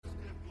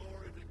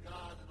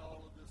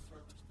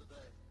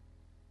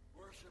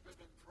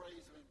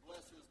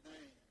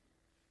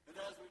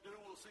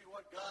we'll see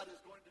what God is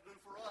going to do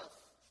for us.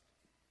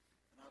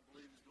 And I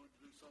believe He's going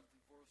to do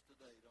something for us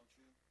today, don't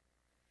you?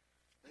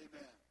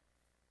 Amen.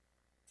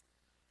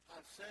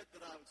 I've said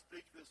that I would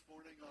speak this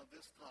morning on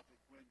this topic,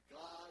 when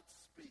God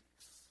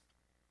speaks.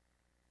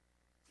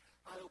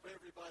 I hope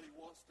everybody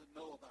wants to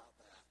know about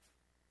that,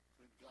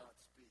 when God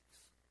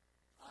speaks.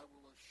 I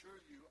will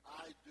assure you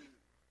I do.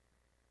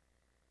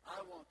 I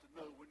want to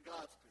know when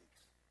God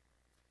speaks.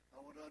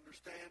 I want to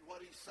understand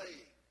what He's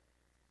saying.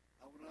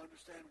 I want to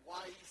understand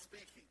why He's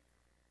speaking.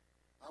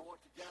 I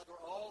want to gather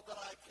all that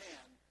I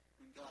can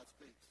when God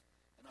speaks.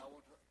 And I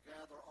want to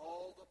gather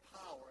all the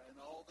power and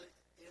all the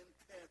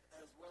intent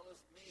as well as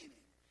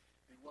meaning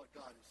in what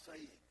God is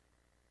saying.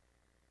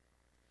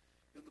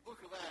 In the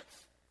book of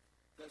Acts,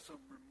 there's some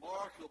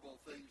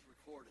remarkable things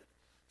recorded.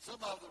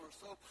 Some of them are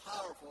so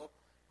powerful,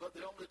 but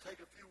they only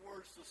take a few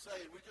words to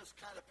say, and we just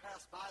kind of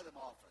pass by them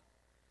often.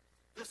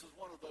 This is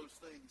one of those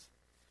things.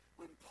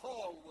 When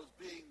Paul was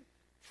being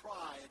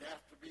tried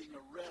after being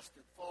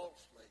arrested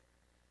falsely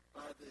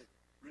by the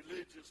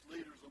religious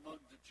leaders among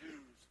the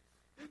Jews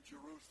in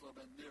Jerusalem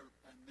and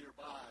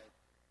nearby,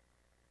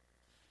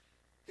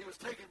 he was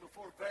taken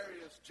before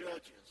various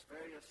judges,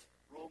 various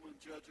Roman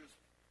judges,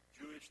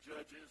 Jewish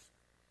judges,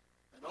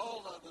 and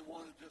all of them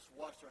wanted to just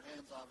wash their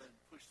hands of it and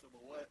push him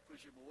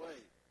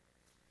away.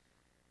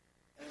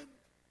 And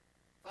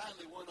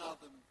finally, one of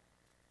them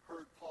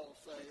heard Paul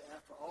say,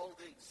 after all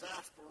the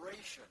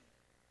exasperation,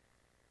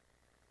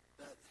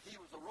 that he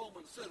was a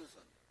Roman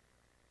citizen.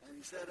 And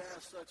he said,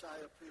 as such,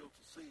 I appeal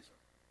to Caesar.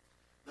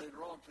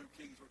 Later on, two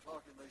kings were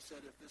talking. They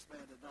said, if this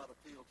man did not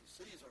appeal to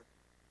Caesar,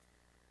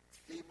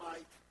 he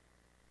might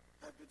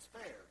have been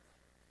spared.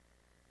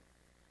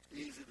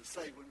 Easy to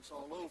say when it's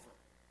all over.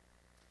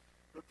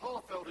 But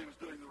Paul felt he was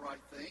doing the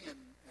right thing,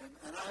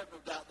 and I have no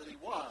doubt that he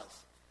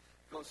was.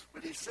 Because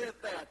when he said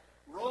that,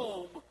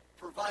 Rome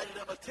provided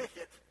him a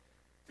ticket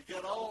to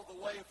get all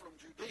the way from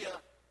Judea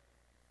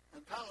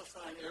and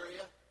Palestine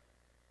area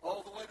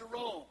all the way to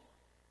Rome,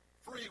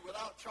 free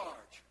without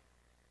charge.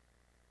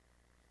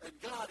 And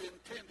God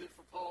intended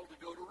for Paul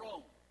to go to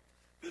Rome.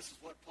 This is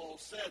what Paul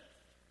said,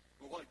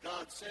 or what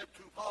God said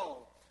to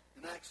Paul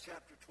in Acts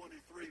chapter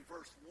 23,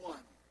 verse 1.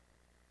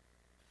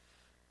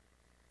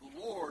 The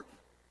Lord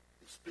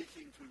is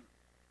speaking to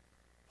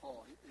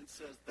Paul. It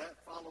says, that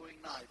following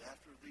night,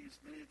 after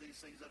many of these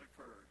things that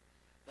occurred,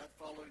 that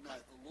following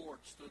night, the Lord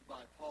stood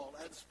by Paul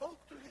and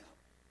spoke to him.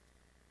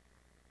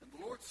 And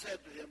the Lord said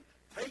to him,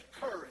 take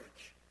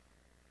courage,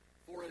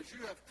 for as you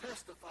have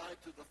testified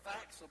to the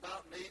facts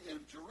about me in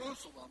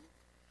Jerusalem,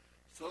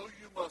 so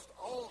you must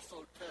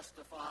also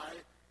testify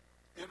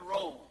in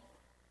Rome.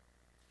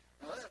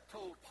 Now that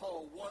told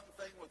Paul one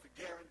thing with a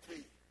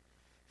guarantee.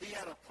 He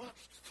had a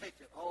punched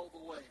ticket all the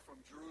way from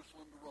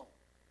Jerusalem to Rome.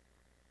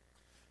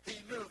 He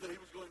knew that he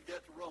was going to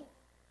get to Rome.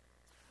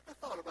 I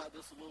thought about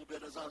this a little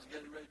bit as I was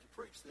getting ready to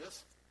preach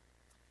this.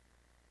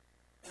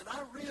 And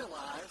I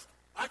realized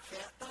I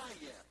can't die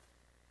yet.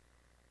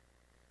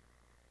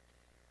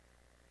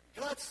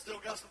 God's still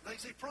got some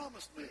things He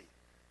promised me.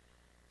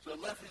 So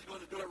unless He's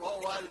going to do it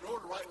all right in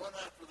order, right one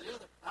after the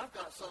other, I've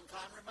got some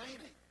time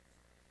remaining.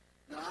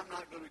 Now, I'm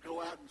not going to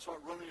go out and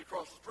start running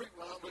across the street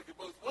while I'm looking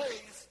both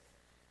ways.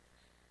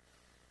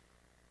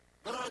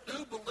 But I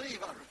really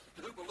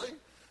do believe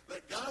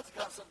that God's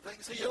got some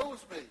things He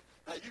owes me.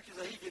 Now, you can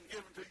say He can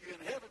give them to you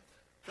in heaven.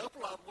 A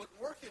couple of them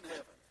wouldn't work in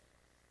heaven.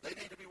 They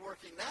need to be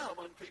working now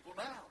among people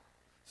now.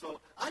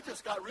 So I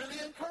just got really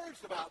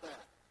encouraged about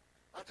that.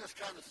 I just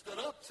kind of stood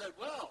up and said,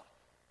 well,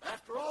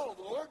 after all,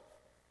 Lord,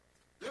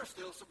 there's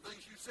still some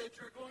things you said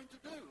you're going to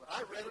do.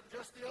 I read them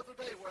just the other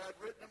day where I'd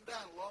written them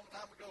down a long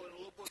time ago in a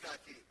little book I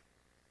keep.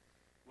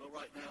 Well,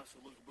 right now it's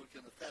a little book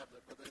in the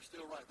tablet, but they're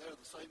still right there,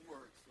 the same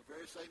words, the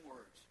very same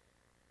words.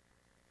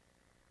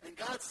 And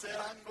God said,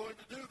 I'm going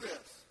to do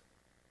this.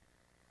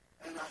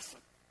 And I said,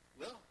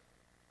 well,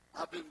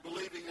 I've been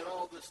believing it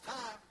all this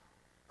time.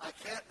 I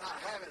can't not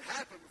have it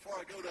happen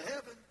before I go to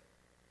heaven.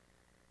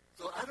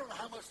 So I don't know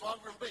how much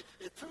longer it'll be.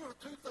 It's two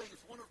things,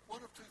 one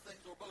of two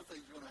things or both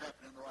things are going to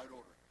happen in the right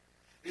order.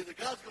 Either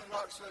God's going to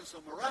start doing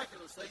some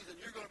miraculous things and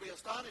you're going to be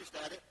astonished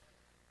at it.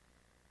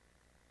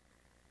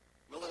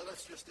 Well,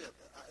 that's just it.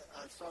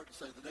 I started to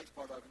say the next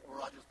part of it, or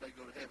I just may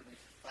go to heaven and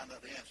find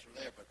out the answer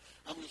there, but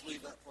I'm going to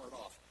leave that part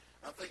off.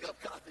 I think I've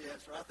got the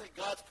answer. I think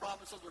God's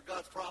promises are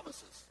God's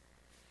promises.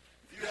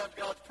 If you have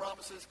God's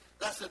promises,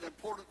 that's an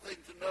important thing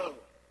to know.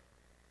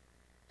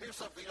 Here's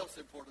something else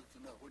important to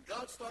know. When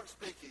God starts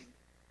speaking,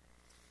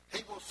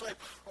 He will say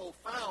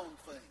profound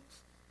things.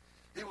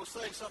 He will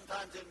say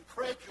sometimes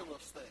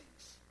incredulous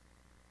things.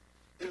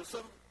 He will say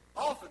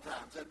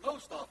oftentimes, and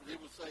most often, He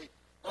will say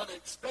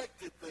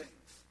unexpected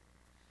things.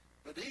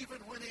 But even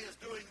when He is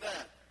doing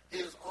that, He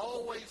is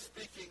always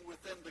speaking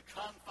within the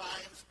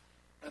confines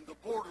and the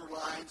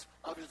borderlines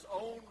of His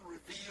own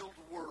revealed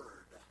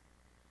word.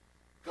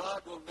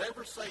 God will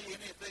never say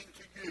anything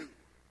to you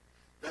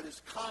that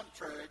is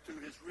contrary to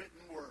His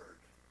written word.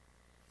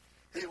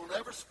 He will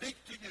never speak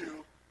to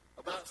you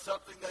about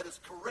something that is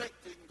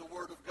correcting the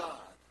Word of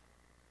God.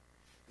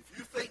 If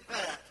you think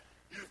that,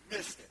 you've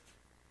missed it.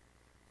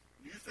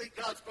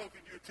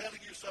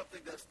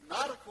 something that's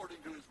not according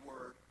to his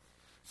word,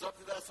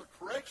 something that's a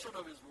correction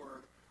of his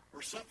word,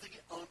 or something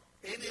on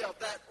any of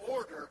that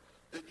order,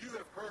 then you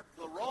have heard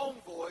the wrong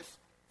voice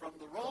from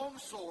the wrong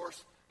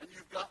source, and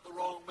you've got the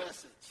wrong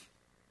message.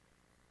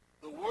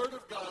 The Word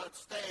of God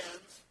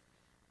stands.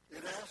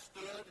 It has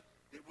stood.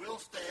 It will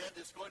stand.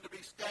 It's going to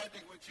be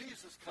standing when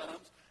Jesus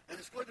comes, and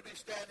it's going to be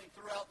standing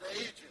throughout the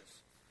ages.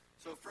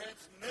 So,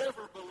 friends,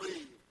 never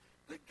believe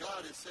that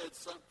God has said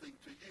something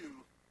to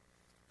you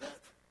that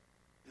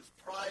is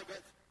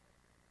private.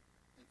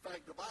 In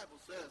fact, the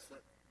Bible says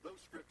that those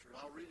scriptures,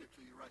 I'll read it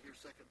to you right here,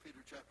 2 Peter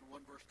chapter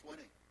 1, verse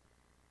 20.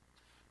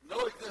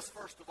 Knowing this,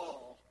 first of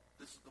all,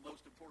 this is the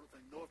most important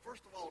thing.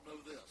 First of all, know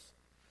this.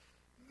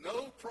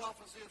 No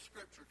prophecy of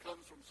Scripture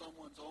comes from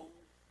someone's own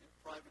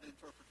private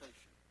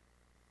interpretation.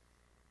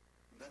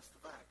 And that's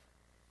the fact.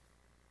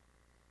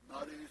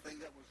 Not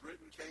anything that was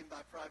written came by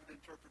private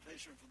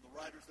interpretation from the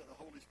writers that the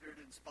Holy Spirit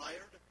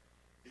inspired.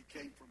 It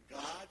came from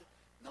God.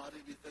 Not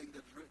anything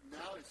that's written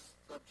now is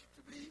subject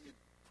to be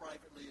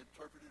privately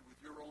interpreted with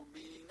your own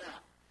meaning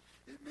now.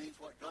 It means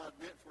what God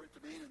meant for it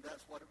to mean, and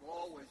that's what it will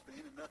always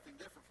mean, and nothing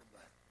different from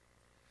that.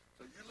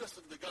 So you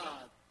listen to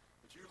God,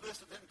 but you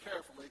listen to him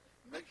carefully,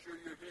 and make sure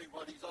you're hearing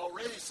what he's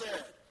already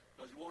said,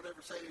 because he won't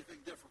ever say anything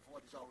different from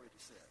what he's already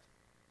said.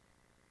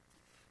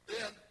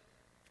 Then,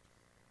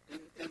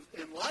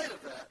 in light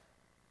of that,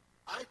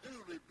 I do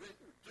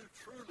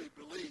truly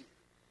believe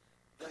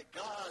that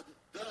God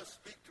does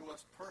speak to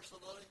us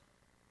personally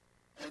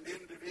and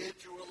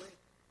individually,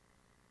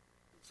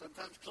 and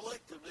sometimes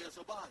collectively as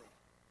a body.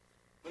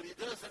 But he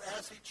does it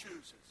as he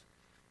chooses.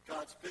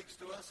 God speaks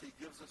to us. He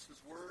gives us his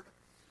word,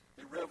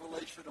 a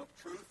revelation of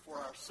truth for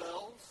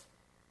ourselves.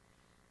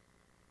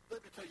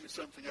 Let me tell you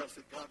something else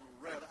that God will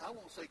rather. I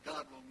won't say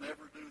God will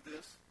never do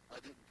this.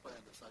 I didn't plan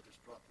this. I just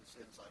dropped this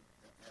in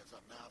as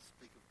I'm now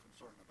speaking of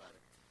concern about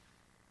it.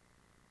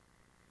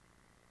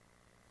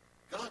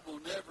 God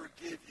will never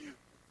give you.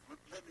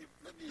 Let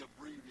me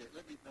abbreviate.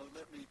 Let me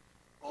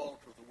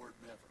alter the word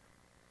never.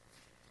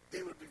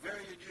 It would be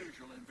very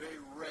unusual and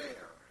very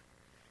rare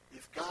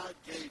if God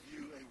gave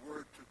you a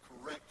word to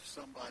correct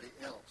somebody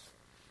else.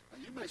 Now,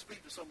 you may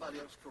speak to somebody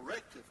else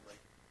correctively.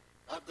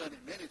 I've done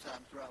it many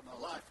times throughout my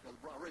life because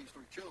I raised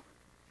 3 children.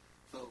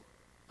 So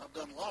I've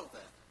done a lot of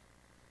that.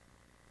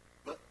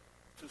 But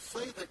to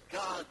say that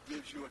God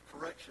gives you a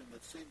correction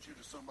that sends you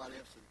to somebody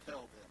else and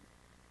tell them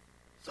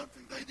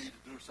something they need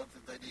to do, or something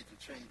they need to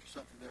change, or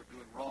something they're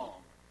doing wrong,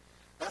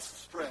 that's a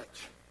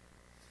stretch.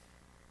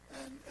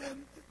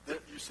 And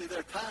you see,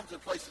 there are times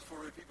and places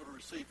for people to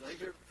receive. They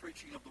hear the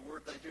preaching of the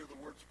word. They hear the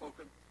word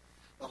spoken.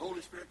 The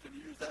Holy Spirit can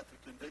use that to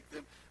convict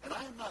them. And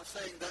I am not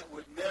saying that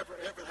would never,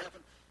 ever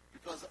happen,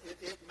 because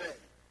it may.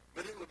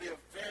 But it would be a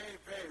very,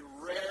 very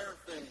rare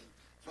thing.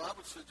 So I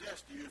would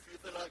suggest to you, if you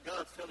feel like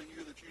God's telling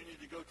you that you need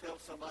to go tell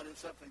somebody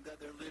something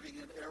that they're living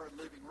in error and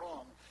living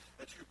wrong,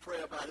 that you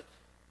pray about it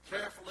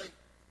carefully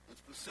and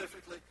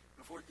specifically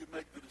before you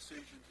make the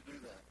decision to do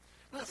that.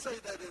 And I say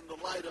that in the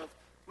light of,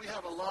 we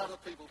have a lot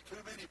of people, too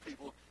many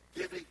people,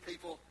 giving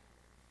people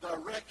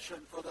direction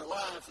for their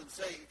lives and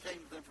saying it came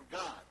to them from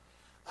God.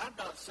 I'm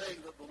not saying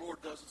that the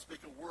Lord doesn't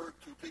speak a word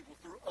to people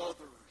through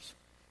others,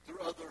 through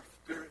other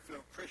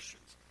Spirit-filled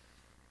Christians.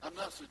 I'm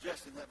not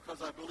suggesting that,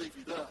 because I believe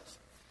he does.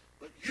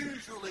 But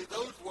usually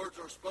those words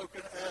are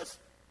spoken as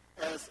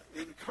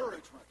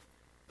encouragement.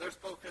 They're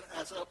spoken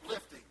as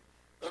uplifting.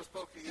 They're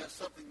spoken as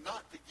something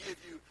not to give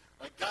you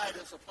a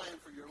guidance, a plan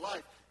for your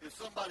life. If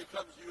somebody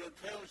comes to you and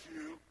tells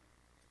you,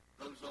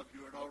 those of you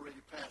who are already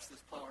past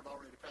this power and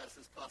already past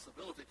this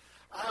possibility,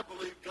 I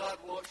believe God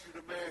wants you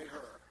to marry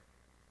her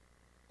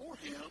or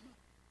him.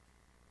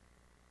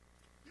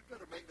 You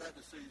better make that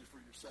decision for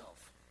yourself.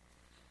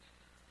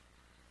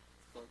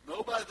 So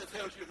nobody that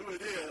tells you who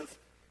it is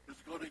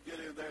going to get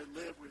in there and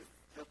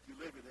help you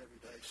live it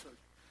every day. So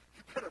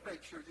you better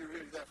make sure you're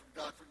hearing that from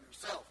God for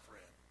yourself,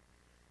 friend.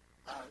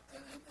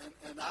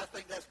 And I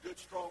think that's good,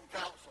 strong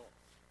counsel,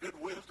 good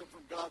wisdom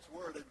from God's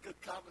word, and good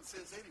common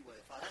sense anyway,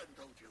 if I hadn't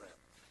told you that.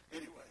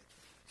 Anyway,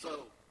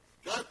 so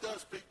God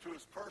does speak to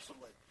us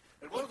personally.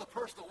 And one of the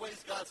personal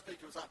ways God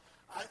speaks to us,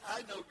 I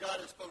know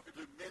God has spoken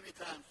to many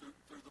times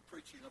through the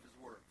preaching of his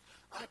word.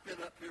 I've been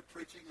up here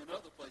preaching and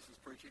other places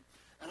preaching,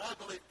 and I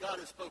believe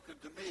God has spoken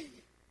to me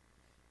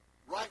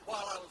right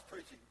while I was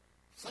preaching.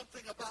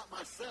 Something about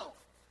myself,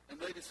 and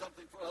maybe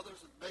something for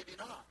others, and maybe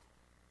not.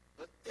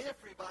 But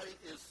everybody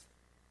is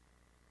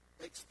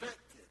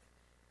expected,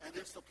 and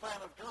it's the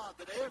plan of God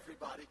that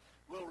everybody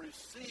will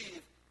receive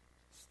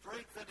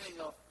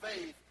strengthening of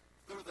faith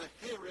through the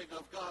hearing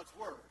of God's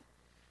word.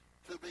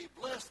 To be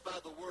blessed by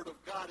the word of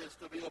God is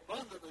to be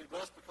abundantly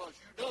blessed, because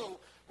you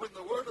know when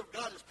the word of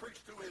God is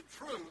preached to in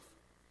truth,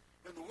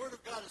 when the word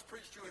of God is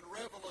preached to in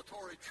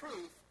revelatory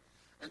truth,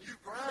 and you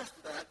grasp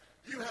that,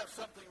 you have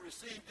something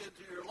received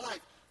into your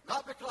life,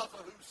 not because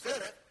of who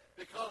said it,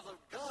 because of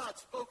God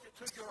spoke it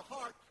to your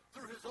heart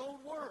through his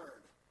own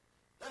word.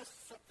 That's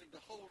something to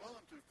hold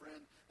on to,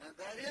 friend, and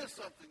that is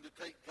something to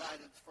take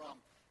guidance from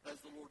as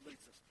the Lord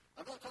leads us.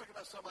 I'm not talking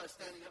about somebody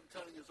standing up and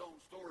telling his own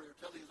story or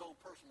telling his own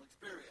personal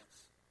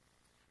experience.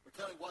 or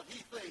telling what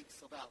he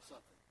thinks about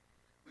something.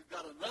 We've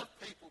got enough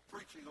people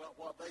preaching about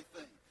what they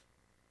think.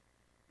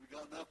 We've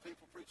got enough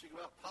people preaching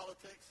about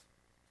politics.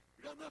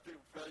 We've got enough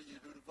people telling you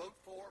who to vote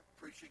for,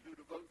 preaching who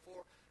to vote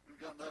for. We've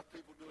got enough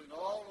people doing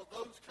all of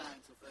those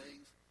kinds of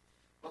things.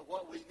 But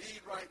what we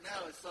need right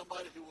now is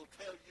somebody who will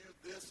tell you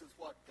this is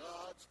what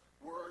God's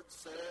Word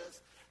says,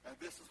 and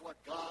this is what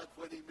God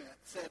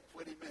said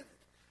when he meant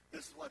it.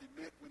 This is what he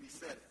meant when he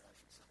said it, I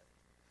should say.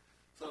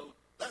 So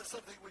that's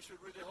something we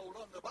should really hold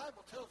on. The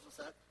Bible tells us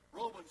that.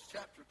 Romans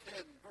chapter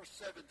 10, verse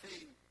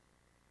 17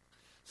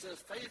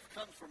 says, faith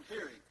comes from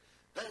hearing.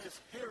 That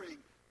is hearing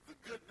the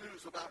good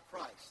news about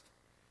Christ.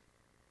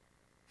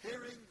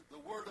 Hearing the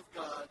Word of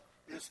God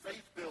is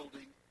faith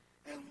building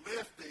and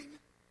lifting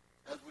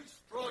as we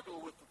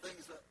struggle with the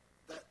things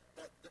that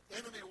the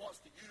enemy wants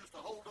to use to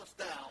hold us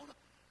down.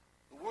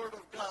 The Word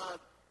of God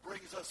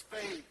brings us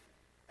faith,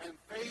 and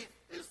faith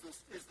is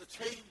the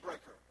chain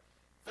breaker.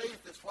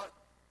 Faith is what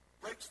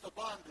breaks the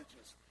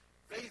bondages.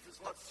 Faith is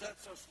what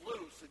sets us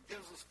loose and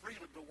gives us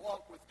freedom to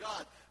walk with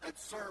God and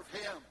serve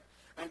him.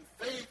 And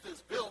faith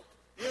is built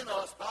in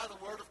us by the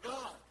Word of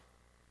God.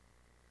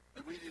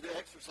 And we need to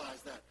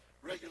exercise that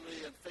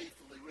regularly and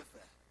faithfully with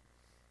that.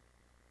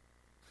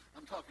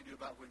 I'm talking to you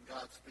about when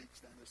God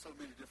speaks, and there's so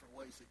many different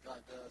ways that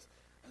God does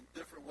and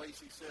different ways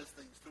he says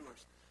things to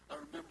us. I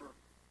remember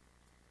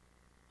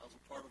I was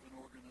a part of an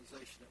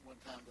organization at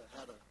one time that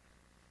had a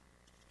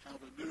kind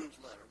of a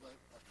newsletter.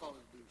 I call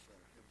it a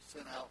newsletter. It was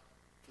sent out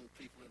to the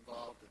people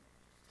involved, and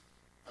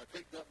I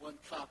picked up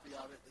one copy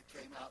of it that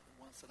came out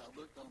once, and I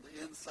looked on the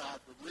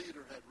inside. The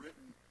leader had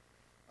written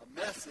a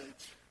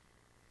message,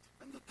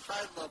 and the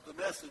title of the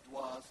message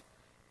was,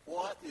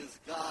 "What is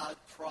God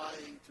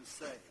trying to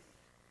say?"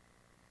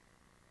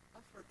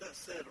 I've heard that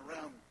said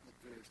around at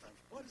various times.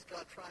 What is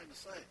God trying to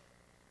say?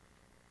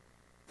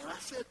 And I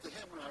said to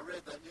him when I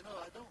read that,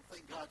 I don't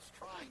think God's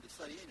trying to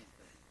say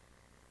anything.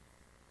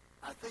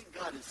 I think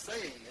God is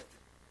saying it.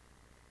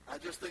 I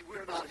just think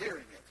we're not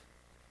hearing it.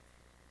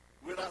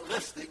 We're not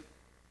listening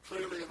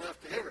clearly enough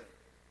to hear it.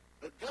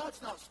 But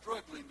God's not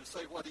struggling to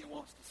say what he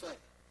wants to say.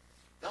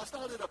 God's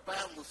not in a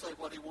battle to say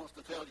what he wants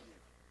to tell you.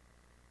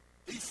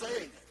 He's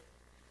saying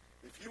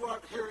it. If you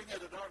aren't hearing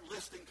it and aren't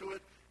listening to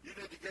it, you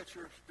need to get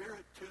your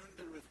spirit tuned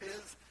in with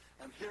his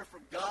and hear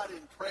from God in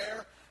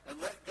prayer and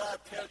let God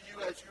tell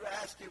you as you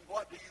ask him,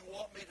 what do you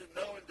want me to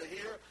know and to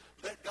hear?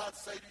 Let God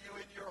say to you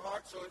in your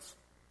heart so it's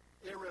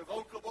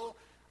irrevocable,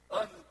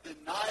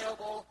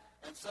 undeniable,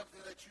 and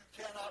something that you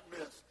cannot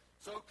miss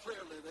so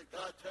clearly that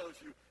God tells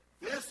you,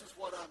 this is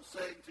what I'm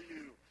saying to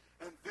you,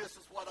 and this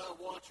is what I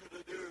want you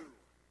to do.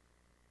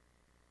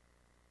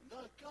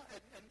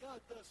 And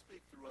God does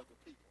speak through other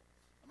people.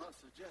 I'm not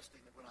suggesting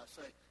that when I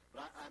say,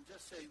 but I'm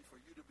just saying for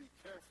you to be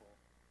careful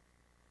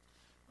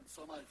when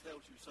somebody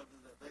tells you something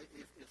that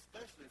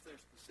especially if they're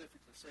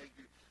specifically saying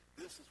to you,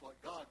 this is what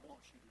God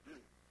wants you to do,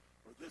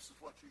 or this is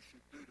what you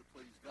should do to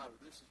please God, or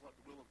this is what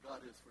the will of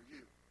God is for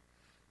you.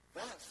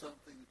 That's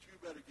something that you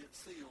better get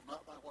sealed,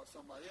 not by what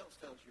somebody else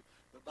tells you,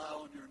 but by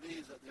on your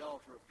knees at the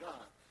altar of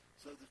God,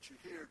 so that you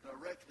hear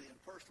directly and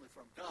personally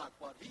from God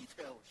what he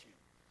tells you.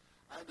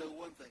 I know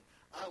one thing.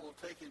 I will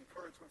take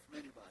encouragement from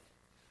anybody.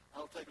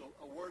 I'll take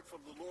a word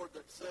from the Lord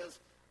that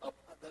says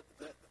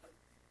that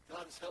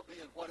God has helped me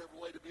in whatever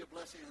way to be a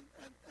blessing,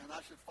 and I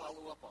should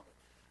follow up on it.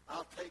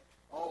 I'll take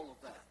all of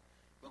that.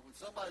 But when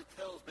somebody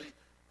tells me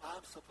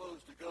I'm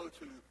supposed to go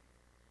to,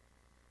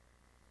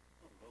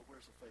 I don't know,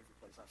 where's the favorite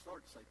place? I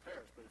started to say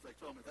Paris, but if they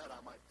told me that,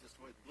 I might just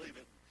go ahead and believe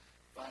it and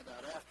find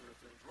out after if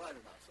it was right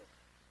or not.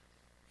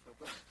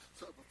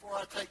 So before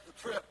I take the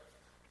trip,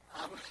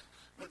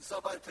 when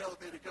somebody tells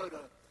me to go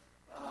to,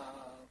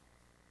 I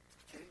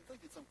can't even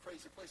think it's some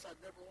crazy place I'd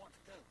never want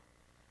to go.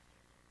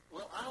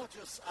 Well, I'll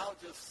just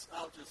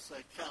say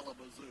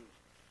Kalamazoo.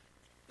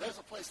 There's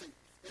a place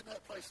isn't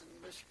that place in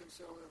Michigan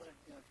still there?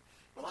 Yeah.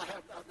 Well,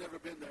 I've never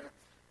been there.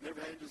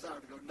 Never had any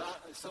desire to go.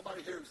 If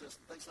somebody hears this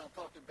and thinks I'm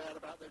talking bad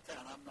about their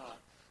town, I'm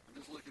not. I'm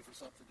just looking for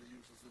something to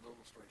use as an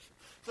illustration.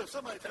 So if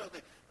somebody tells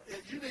me,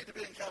 you need to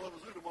be in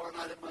Kalamazoo tomorrow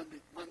night at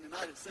Monday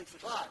night at 6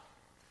 o'clock,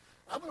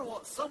 I'm going to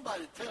want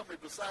somebody to tell me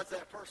besides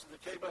that person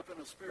that came up in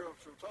a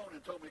spiritual tone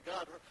and told me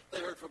they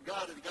heard from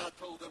God and God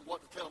told them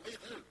what to tell me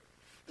to do.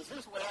 Because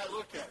here's the way I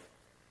look at it.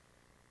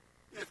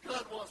 If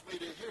God wants me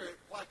to hear it,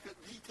 why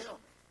couldn't he tell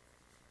me?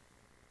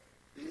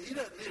 He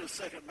doesn't need a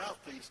second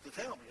mouthpiece to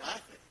tell me,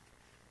 I think.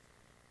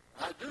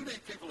 I do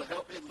need people to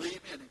help me and lead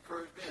me and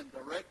encourage me and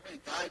direct me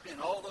and guide me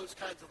and all those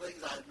kinds of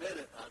things. I admit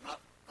it. I'm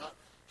not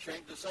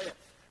ashamed to say it.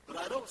 But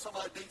I don't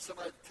need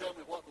somebody to tell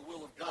me what the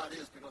will of God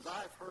is, because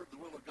I've heard the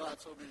will of God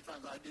so many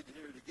times I need to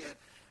hear it again.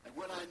 And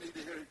when I need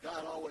to hear it,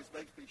 God always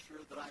makes me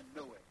sure that I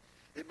know it.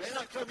 It may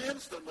not come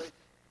instantly,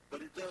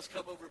 but it does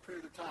come over a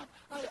period of time.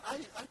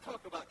 I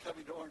talk about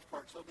coming to Orange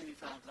Park so many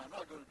times, and I'm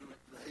not going to do it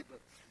today,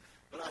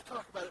 but I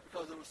talk about it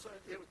because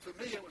to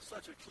me it was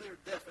such a clear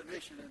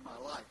definition in my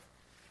life.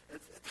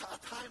 It's a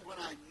time when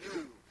I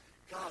knew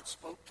God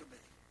spoke to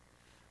me.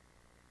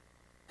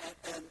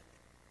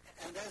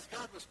 And as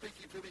God was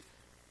speaking to me,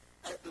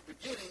 at the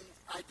beginning,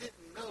 I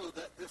didn't know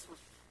that this was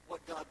what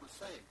God was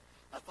saying.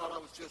 I thought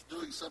I was just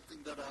doing something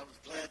that I was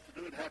glad to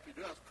do and happy to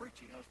do. I was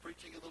preaching. I was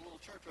preaching in the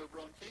little church over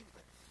on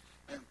Kingston.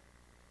 And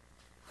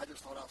I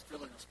just thought I was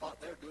filling a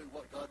spot there, doing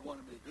what God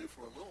wanted me to do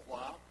for a little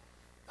while.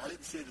 I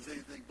didn't see it as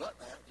anything but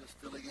that, just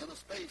filling in a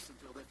space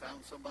until they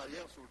found somebody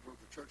else, or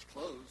the church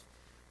closed.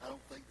 I don't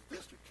think the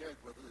district cared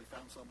whether they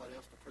found somebody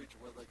else to preach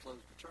or whether they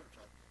closed the church.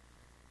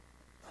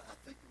 I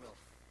think, well,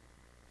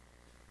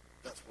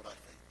 that's what I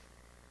think.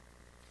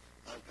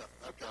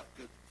 I've got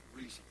good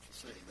reason for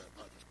saying that,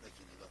 not just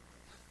making it up.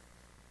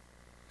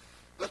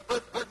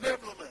 But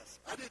nevertheless,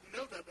 I didn't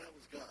know that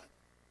was God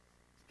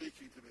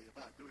speaking to me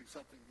about doing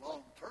something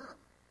long term.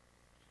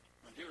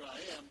 And here I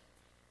am,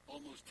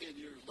 almost 10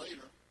 years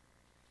later,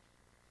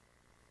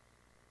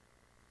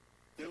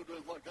 still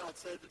doing what God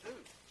said to do.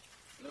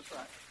 And that's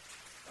right.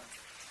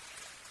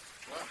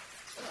 Well,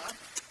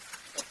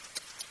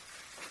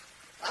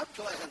 I'm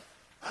glad.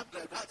 I'm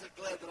not just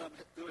glad that I'm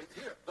doing it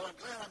here, but I'm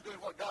glad I'm doing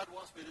what God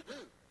wants me to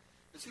do.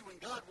 You see, when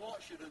God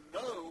wants you to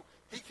know,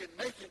 he can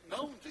make it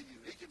known to you.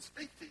 He can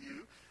speak to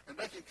you and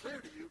make it clear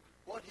to you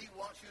what he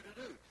wants you to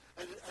do.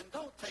 And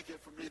don't take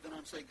it from me that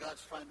I'm saying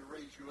God's trying to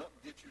raise you up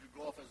and get you to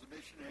go off as a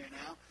missionary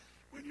now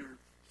when you're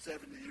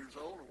 70 years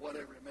old or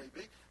whatever it may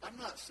be. I'm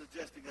not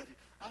suggesting that.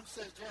 I'm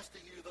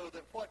suggesting you, though,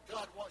 that what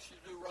God wants you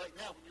to do right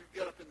now when you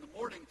get up in the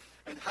morning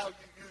and how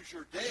you use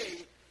your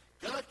day,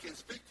 God can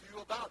speak to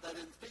you about that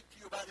and speak to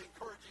you about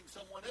encouraging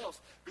someone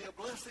else, be a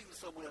blessing to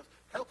someone else,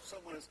 help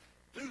someone else,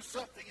 do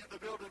something in the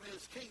building of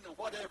his kingdom,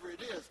 whatever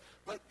it is.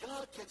 But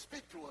God can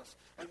speak to us,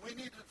 and we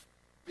need to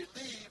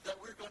believe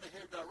that we're going to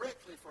hear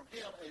directly from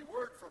him, a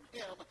word from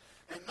him,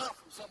 and not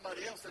from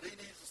somebody else that he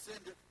needs to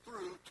send it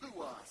through to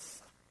us.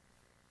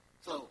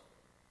 So,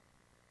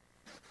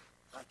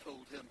 I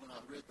told him when I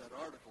read that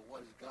article,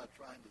 what is God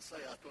trying to say?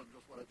 I told him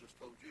just what I just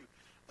told you.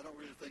 I don't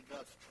really think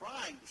God's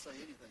trying to say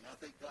anything. I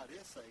think God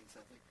is saying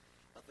something.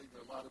 I think there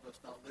are a lot of us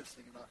not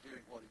listening and not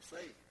hearing what he's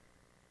saying.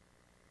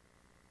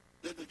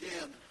 Then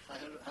again,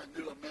 I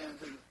knew a man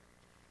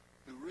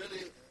who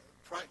really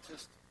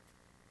practiced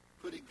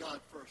putting God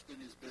first in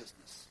his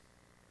business.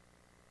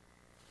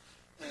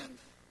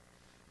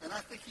 And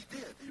I think he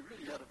did. He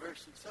really had a very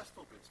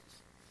successful business.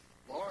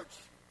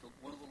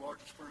 One of the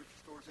largest furniture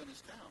stores in his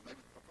town. Maybe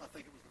I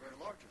think it was the very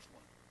largest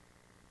one.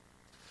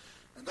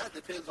 And that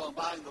depends on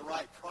buying the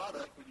right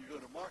product when you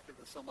go to market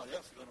that somebody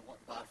else is going to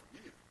want to buy from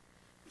you.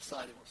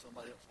 Deciding what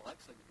somebody else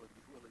likes and you're going to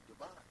be willing to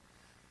buy.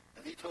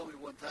 And he told me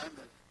one time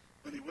that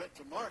when he went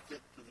to market,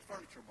 to the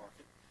furniture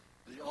market,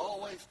 he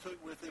always took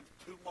with him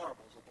 2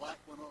 marbles, a black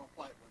one and a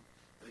white one,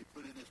 that he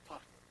put in his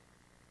pocket.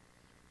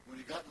 When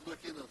he got to look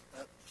into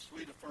that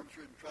suite of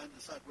furniture and trying to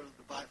decide whether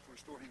to buy it for a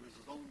store, he was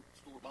his own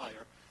store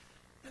buyer.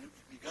 And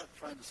he got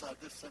trying to decide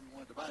this is something he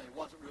wanted to buy, and he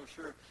wasn't real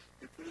sure.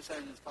 He put his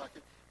hand in his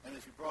pocket, and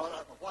if he brought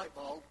out the white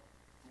ball,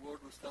 the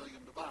Lord was telling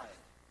him to buy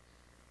it.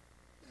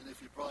 And if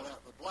he brought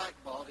out the black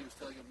ball, he was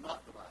telling him not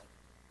to buy it.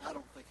 I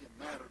don't think it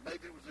mattered.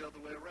 Maybe it was the other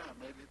way around.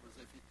 Maybe it was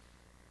if he...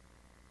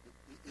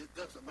 It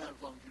doesn't matter as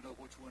long as you know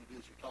which one it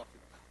is you're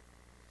talking about.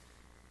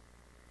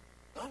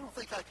 But I don't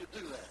think I could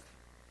do that.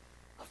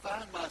 I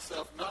find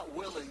myself not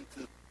willing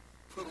to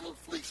put a little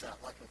fleece out,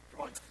 like a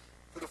drawing.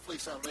 Put a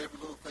fleece out of every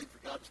little thing for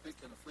God to speak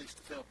and a fleece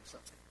to tell me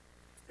something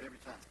every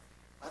time.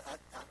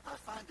 I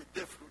find it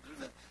difficult to do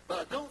that. But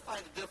I don't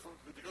find it difficult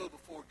to go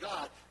before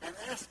God and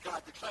ask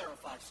God to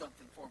clarify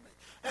something for me.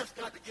 Ask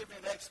God to give me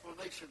an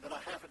explanation that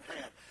I haven't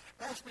had.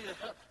 Ask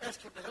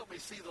him to help me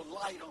see the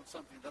light on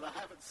something that I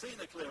haven't seen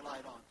a clear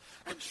light on.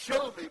 And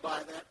show me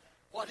by that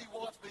what he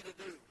wants me to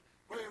do,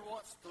 where he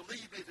wants to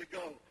lead me to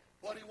go,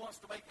 what he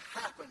wants to make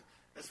happen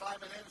as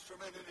I'm an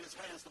instrument in his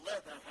hands to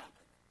let that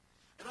happen.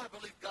 And I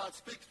believe God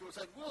speaks to us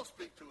and will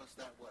speak to us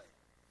that way.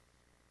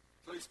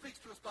 So he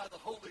speaks to us by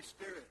the Holy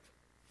Spirit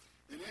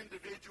in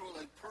individual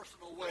and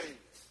personal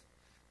ways.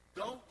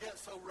 Don't get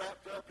so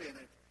wrapped up in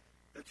it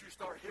that you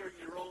start hearing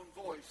your own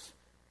voice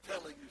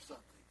telling you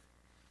something.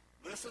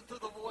 Listen to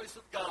the voice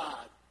of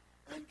God,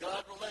 and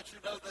God will let you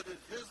know that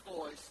it's his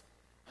voice,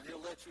 and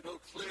he'll let you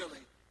know clearly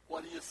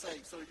what he is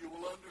saying so you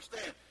will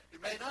understand. You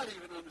may not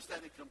even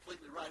understand it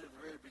completely right at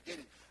the very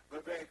beginning,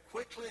 but very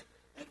quickly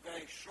and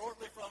very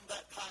shortly from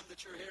that time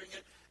that you're hearing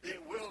it, it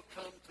will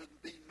come to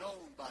be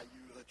known by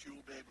you that you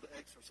will be able to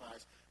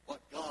exercise what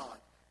God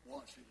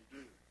wants you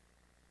to do.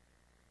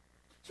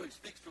 So he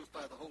speaks to us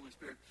by the Holy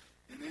Spirit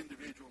in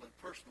individual and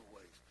personal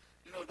ways.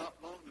 You know, not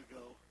long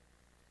ago,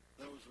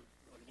 there was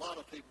a lot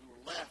of people who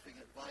were laughing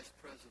at Vice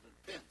President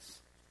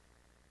Pence.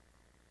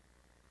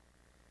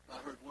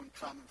 I heard one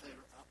commentator,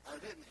 I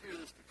didn't hear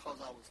this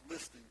because I was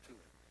listening to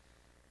it.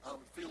 I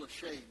would feel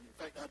ashamed. In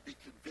fact, I'd be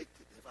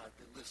convicted if I'd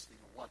been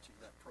listening or watching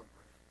that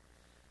program.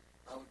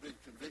 I would have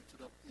been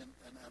convicted of, and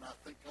I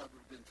think God would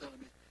have been telling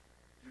me,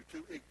 you're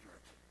too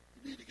ignorant.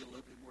 You need to get a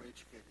little bit more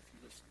educated if you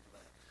listen to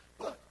that.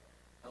 But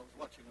I was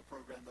watching a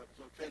program that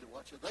was okay to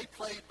watch, and they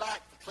played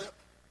back the clip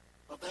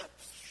of that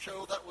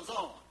show that was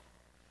on.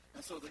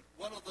 And so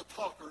one of the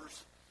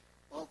talkers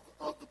of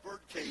the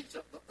birdcage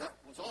that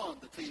was on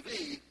the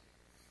TV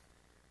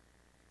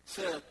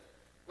said,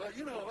 well,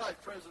 you know, Vice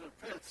President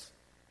Pence,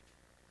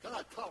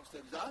 God talks to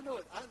him. He said,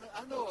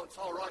 I know it's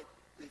all right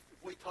if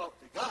we talk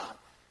to God,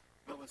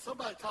 but when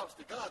somebody talks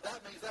to God,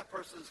 that means that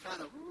person is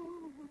kind of,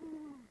 ooh, ooh,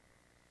 ooh.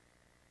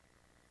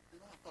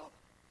 And I thought,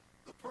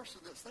 the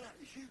person that's that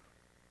is you.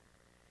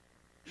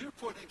 You're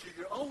putting into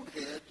your own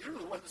head, you're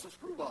the one that's a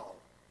screwball.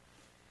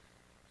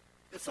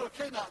 It's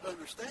okay not to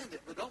understand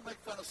it, but don't make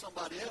fun of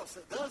somebody else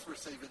that does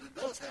receive it and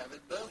does have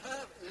it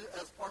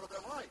as part of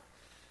their life.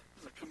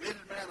 He's a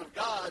committed man of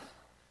God.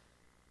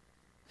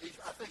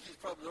 I think he's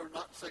probably learned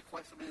not to say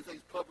quite so many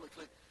things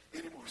publicly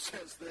anymore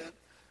since then,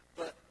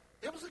 but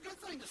it was a good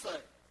thing to say.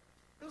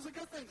 It was a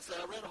good thing to say.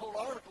 I read a whole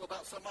article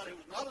about somebody who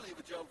was not an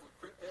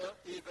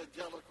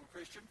evangelical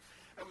Christian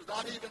and was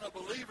not even a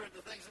believer in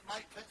the things that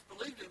Mike Pence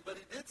believed in, but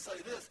he did say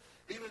this: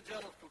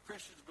 evangelical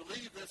Christians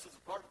believe this as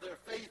a part of their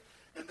faith,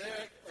 and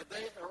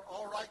they are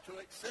all right to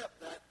accept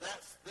that.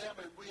 That's them,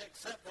 and we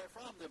accept that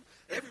from them.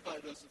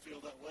 Everybody doesn't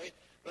feel that way,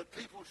 but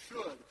people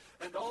should.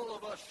 And all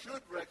of us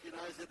should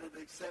recognize it and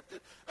accept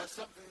it as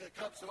something that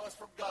comes to us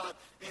from God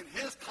in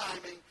his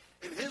timing,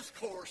 in his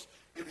course,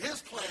 in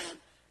his plan.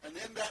 And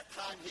in that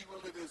time, he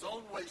will in his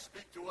own way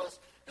speak to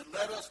us and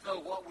let us know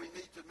what we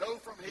need to know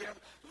from him.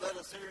 Let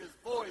us hear his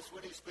voice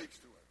when he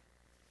speaks to us.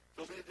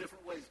 So many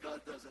different ways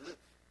God does it.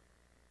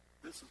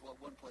 This is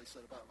what one place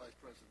said about Vice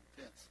President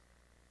Pence.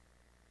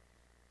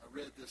 I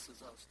read this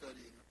as I was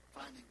studying,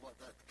 finding what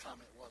that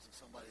comment was that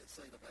somebody had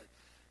said about it.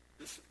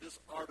 This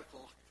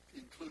article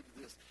included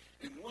this.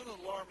 In one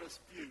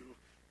alarmist view,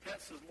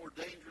 Pence is more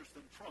dangerous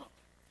than Trump.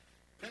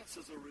 Pence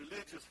is a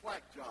religious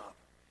whack job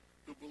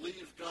who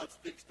believes God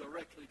speaks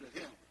directly to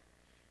him.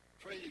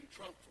 Trading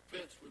Trump for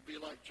Pence would be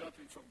like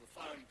jumping from the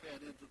firing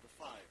pan into the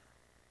fire.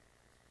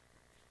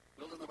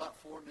 Well, in about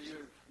 4 or 5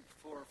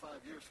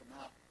 years from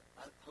now,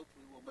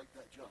 hopefully we'll make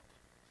that jump.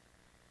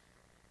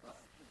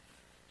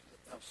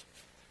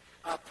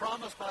 I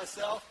promised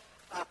myself,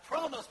 I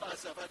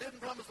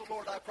didn't promise the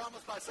Lord, I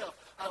promised myself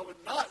I would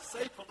not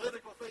say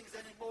political things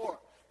anymore.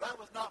 That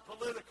was not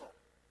political.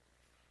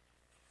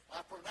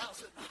 I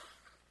pronounce it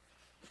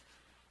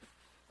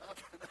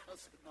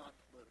not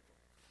political.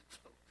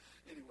 So,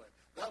 anyway,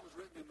 that was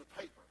written in the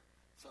paper.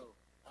 So,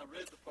 I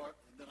read the part,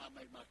 and then I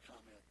made my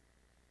comment.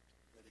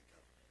 Let it go.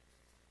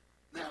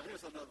 Now,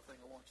 here's another thing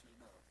I want you to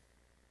know.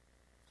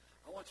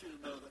 I want you to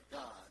know that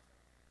God,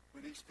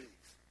 when he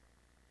speaks,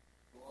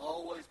 will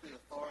always be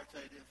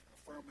authoritative,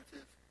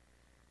 affirmative,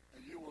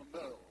 and you will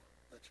know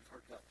that you've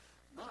heard God.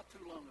 Not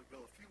too long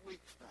ago, a few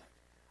weeks back,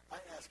 I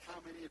asked how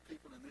many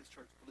people in this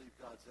church believe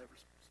God's ever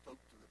spoke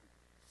to them,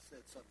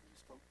 said something, he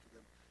spoke to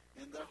them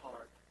in their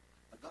heart.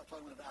 I'm not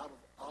talking about an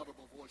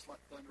audible voice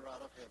like thunder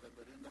out of heaven,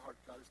 but in their heart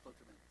God has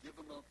spoken to them. Give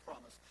them a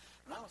promise.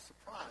 And I was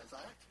surprised.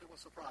 I actually was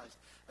surprised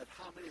at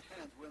how many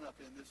hands went up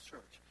in this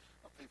church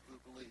of people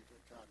who believe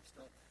that God has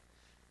done that.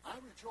 I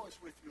rejoice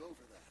with you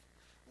over that.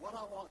 What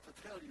I want to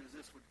tell you is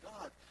this: when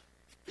God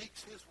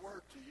speaks his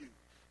word to you,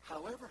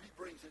 however he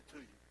brings it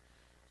to you.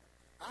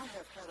 I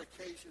have had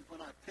occasions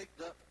when I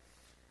picked up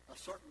a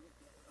certain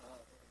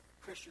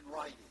Christian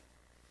writing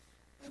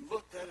and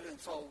looked at it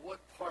and saw one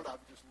part of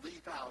it just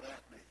leap out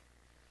at me.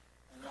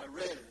 And I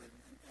read it,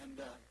 and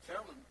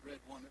Carolyn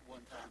read one at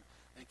one time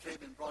and came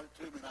and brought it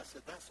to me, and I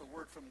said, that's a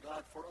word from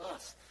God for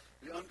us.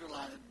 We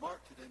underlined it,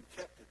 marked it, and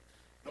kept it.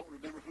 Don't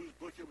remember whose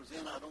book it was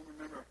in. I don't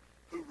remember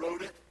who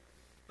wrote it.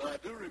 But I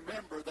do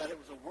remember that it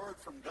was a word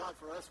from God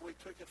for us. We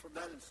took it from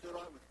that and stood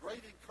on it with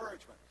great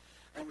encouragement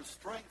and with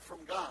strength from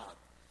God.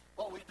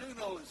 What we do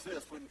know is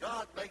this: when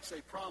God makes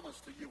a promise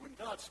to you, when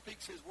God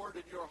speaks his word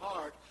in your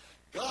heart,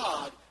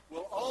 God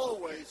will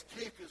always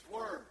keep his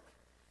word.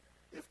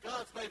 If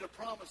God's made a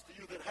promise to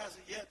you that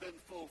hasn't yet been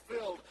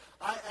fulfilled,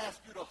 I ask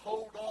you to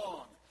hold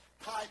on.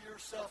 Tie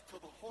yourself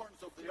to the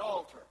horns of the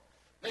altar.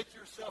 Make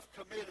yourself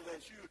committed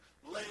as you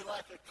lay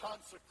like a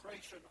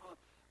consecration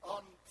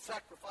on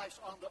sacrifice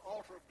on the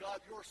altar of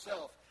God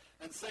yourself,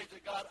 and say to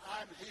God,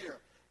 I'm here,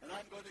 and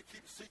I'm going to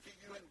keep seeking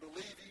you and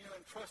believing you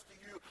and trusting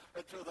you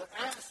until the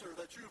answer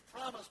that you've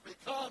promised me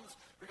comes,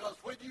 because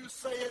when you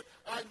say it,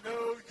 I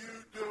know you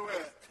do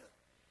it.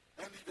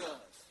 And he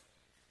does.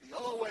 He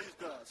always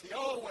does. He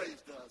always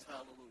does.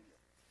 Hallelujah.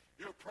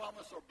 Your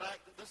promise or back.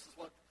 This is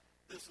what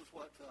the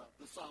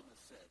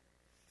psalmist said.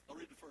 I'll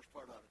read the first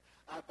part of it.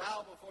 I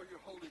bow before your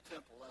holy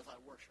temple as I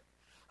worship.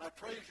 I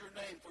praise your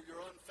name for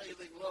your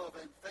unfailing love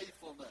and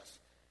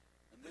faithfulness.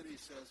 And then he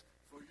says,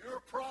 for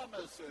your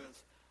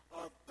promises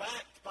are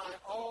backed by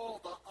all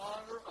the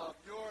honor of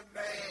your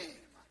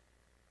name.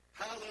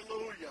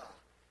 Hallelujah.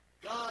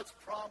 God's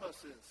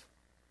promises.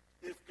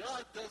 If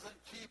God doesn't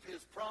keep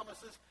his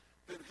promises,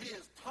 then he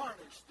has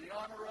tarnished the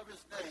honor of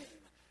his name,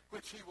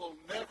 which he will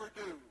never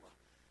do.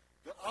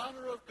 The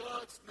honor of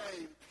God's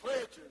name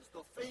pledges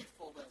the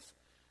faithfulness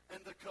and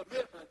the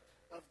commitment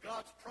of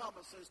God's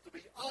promises to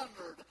be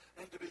honored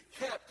and to be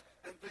kept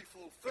and be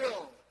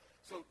fulfilled.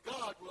 So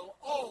God will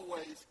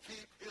always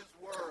keep his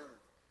word.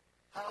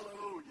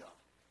 Hallelujah.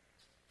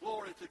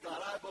 Glory to God.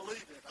 I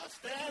believe it. I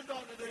stand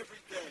on it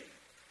every day.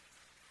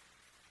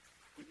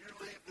 When you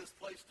leave this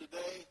place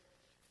today,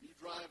 you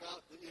drive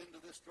out the end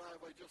of this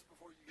driveway just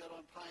before you get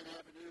on Pine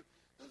Avenue,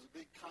 there's a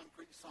big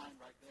concrete sign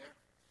right there.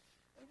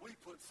 And we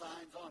put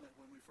signs on it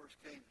when we first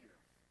came here.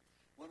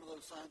 One of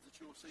those signs that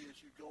you'll see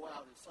as you go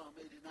out is Psalm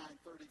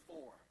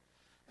 89:34.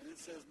 And it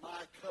says,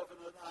 my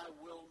covenant I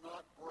will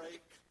not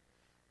break,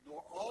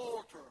 nor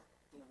alter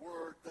the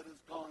word that has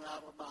gone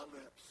out of my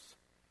lips.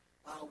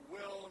 I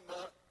will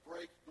not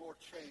break nor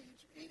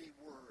change any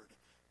word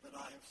that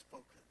I have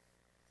spoken.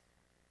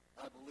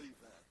 I believe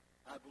that.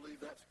 I believe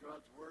that's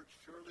God's word,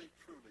 surely,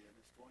 truly, and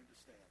it's going to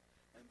stand.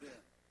 And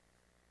then,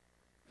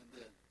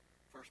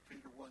 1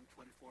 Peter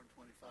 1:24 and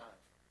 25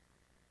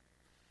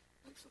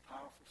 makes a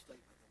powerful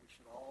statement that we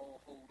should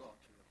all hold on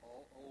to,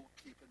 all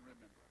keep and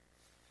remember.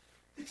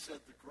 He said,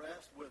 the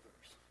grass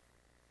withers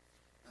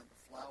and the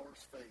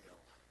flowers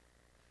fail,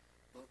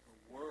 but the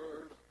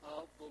word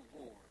of the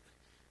Lord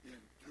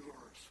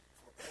endures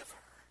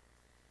forever.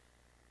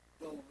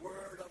 The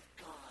word of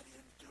God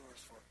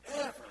endures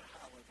forever.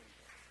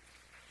 Hallelujah.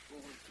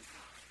 Glory to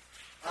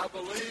God. I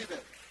believe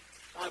it.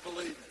 I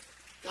believe it.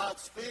 God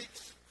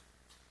speaks.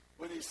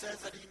 When he says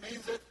that, he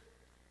means it.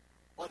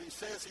 What he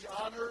says, he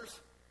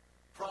honors.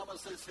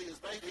 Promises he has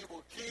made, he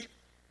will keep.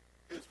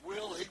 His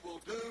will, he will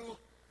do.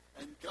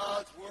 And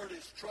God's word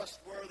is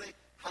trustworthy.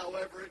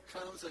 However it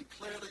comes and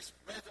clearly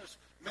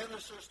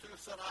ministers to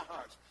us in our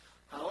hearts.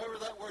 However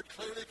that word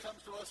clearly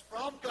comes to us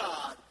from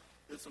God,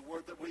 it's a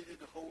word that we need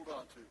to hold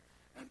on to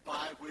and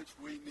by which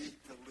we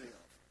need to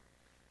live.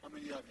 How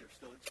many of you are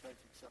still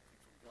expecting something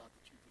from God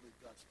that you believe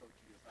God spoke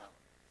to you about?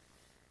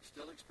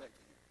 Still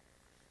expecting it.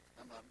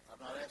 I'm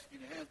not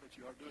asking your hands, but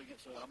you are doing it,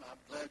 so I'm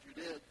glad you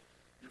did.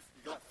 You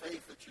got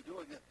faith that you're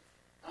doing it.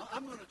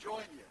 I'm going to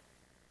join you.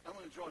 I'm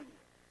going to join you.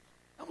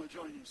 I'm going to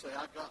join you and say,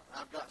 I've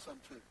got some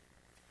too.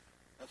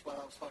 That's what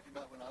I was talking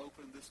about when I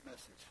opened this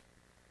message.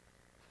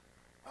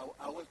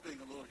 I was being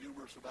a little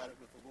humorous about it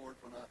with the Lord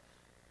when I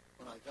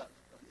got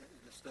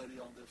in the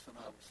study on this, and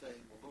I was saying,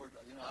 well, Lord,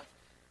 I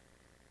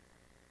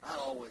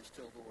always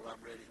tell the Lord I'm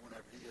ready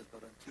whenever he is,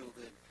 but until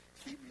then,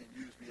 keep me and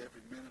use me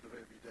every minute of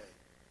every day.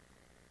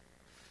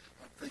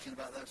 I'm thinking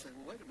about that, saying,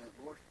 well, wait a minute,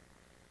 Lord.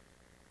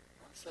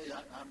 I say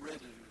I'm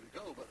ready to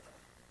go, but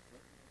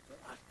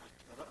I'm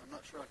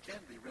not sure I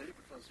can be ready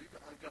because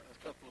I've got a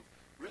couple of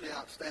really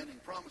outstanding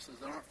promises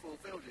that aren't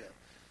fulfilled yet.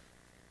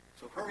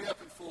 So hurry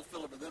up and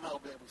fulfill them, and then I'll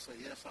be able to say,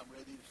 yes, I'm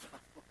ready to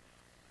start.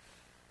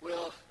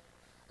 Well,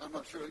 I'm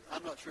not sure. I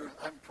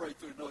haven't prayed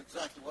through to know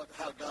exactly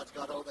how God's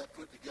got all that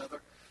put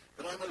together,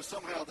 but I know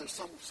somehow there's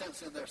some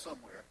sense in there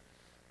somewhere.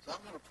 So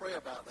I'm going to pray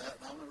about that,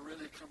 and I'm going to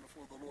really come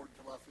before the Lord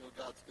until I feel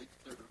God speaks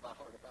clear to my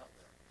heart about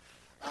that.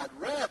 I'd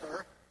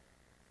rather,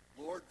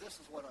 Lord, this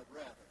is what I'd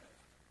rather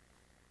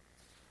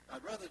have.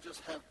 I'd rather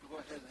just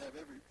go ahead and have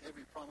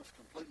every promise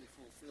completely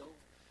fulfilled,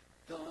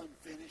 done,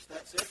 finished,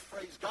 that's it,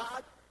 praise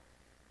God.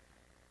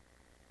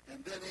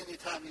 And then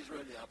anytime he's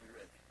ready, I'll be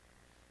ready.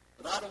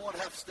 But I don't want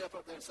to have to step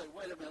up there and say,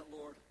 wait a minute,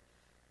 Lord,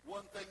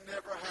 one thing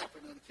never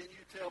happened, and can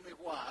you tell me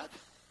why?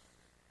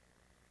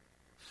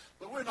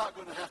 But we're not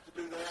going to have to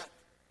do that.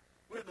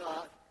 We're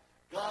not.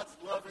 God's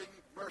loving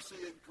mercy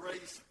and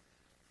grace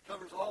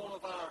covers all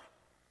of our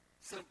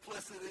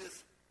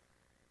simplicities,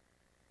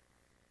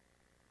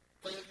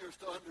 failures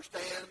to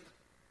understand,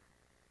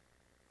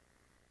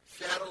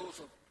 shadows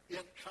of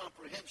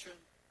incomprehension.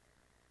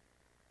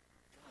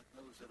 God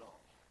knows it all.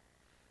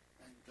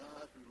 And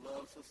God, who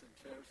loves us and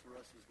cares for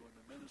us, is going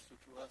to minister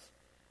to us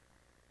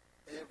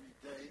every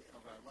day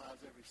of our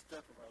lives, every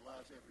step of our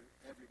lives,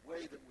 every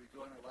way that we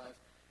go in our lives.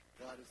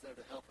 God is there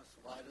to help us,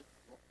 to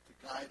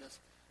guide us,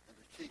 and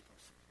to keep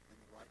us in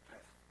the right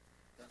path.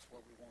 That's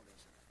what we want,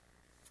 isn't it?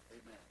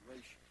 Amen.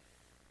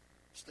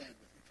 Stand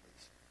with me,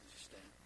 please, as you stand.